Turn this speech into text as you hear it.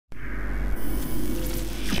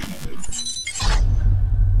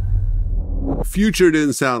Future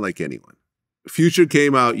didn't sound like anyone. Future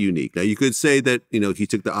came out unique. Now, you could say that, you know, he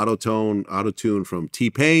took the auto-tune from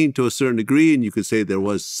T-Pain to a certain degree, and you could say there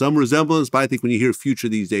was some resemblance, but I think when you hear Future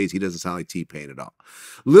these days, he doesn't sound like T-Pain at all.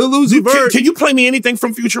 Lil Uzi Vert. Can you play me anything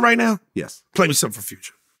from Future right now? Yes. Play me something from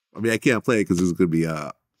Future. I mean, I can't play it because there's going to be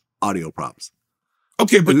audio problems.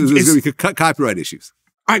 Okay, but there's going to be copyright issues.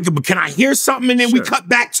 All right, but can I hear something and then we cut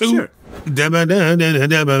back to? Sure. They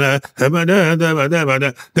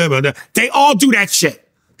all do that shit.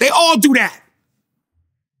 They all do that.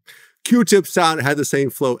 Q-Tip had the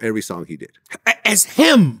same flow every song he did. As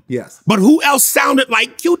him. Yes. But who else sounded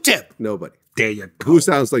like Q-Tip? Nobody. There you go. Who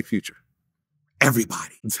sounds like Future?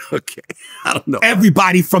 Everybody. Okay. I don't know.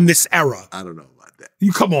 Everybody from this era. I don't know about that.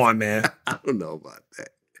 You come on, man. I don't know about that.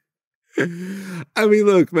 I mean,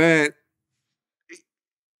 look, man.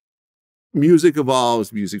 Music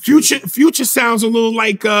evolves, music changes. Future sounds a little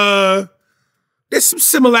like there's some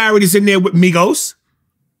similarities in there with Migos.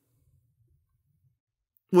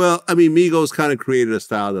 Well, I mean, Migos kind of created a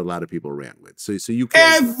style that a lot of people ran with. So you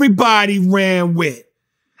can't... Everybody ran with.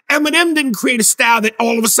 Eminem didn't create a style that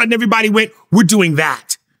all of a sudden everybody went, we're doing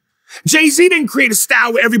that. Jay-Z didn't create a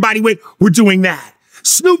style where everybody went, we're doing that.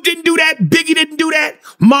 Snoop didn't do that. Biggie didn't do that.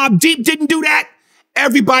 Mobb Deep didn't do that.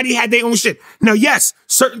 Everybody had their own shit. Now, yes,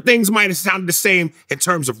 certain things might have sounded the same in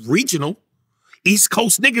terms of regional. East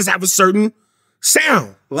Coast niggas have a certain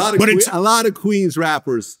sound. A lot of Queens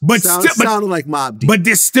rappers sounded like Mobb Deep. But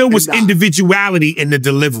there still was individuality in the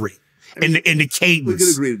delivery, in the cadence. We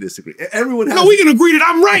can agree to disagree. Everyone has... No, we can agree that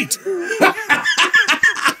I'm right.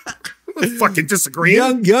 Fucking disagree.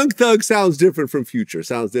 Young Thug sounds different from Future.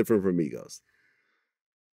 Sounds different from Migos.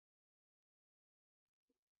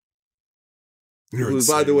 Who,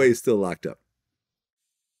 by the way, is still locked up.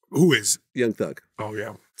 Who is? Young Thug. Oh,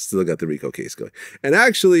 yeah. Still got the RICO case going. And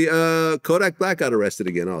actually, Kodak Black got arrested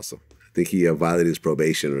again also. I think he violated his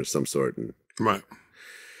probation or some sort. Right.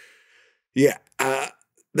 Yeah.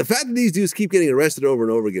 The fact that these dudes keep getting arrested over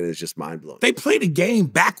and over again is just mind-blowing. They play the game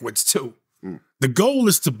backwards, too. The goal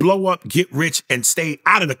is to blow up, get rich, and stay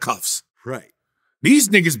out of the cuffs. Right. These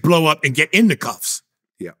niggas blow up and get in the cuffs.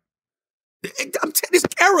 Yeah. I'm telling you, this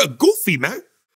era goofy, man.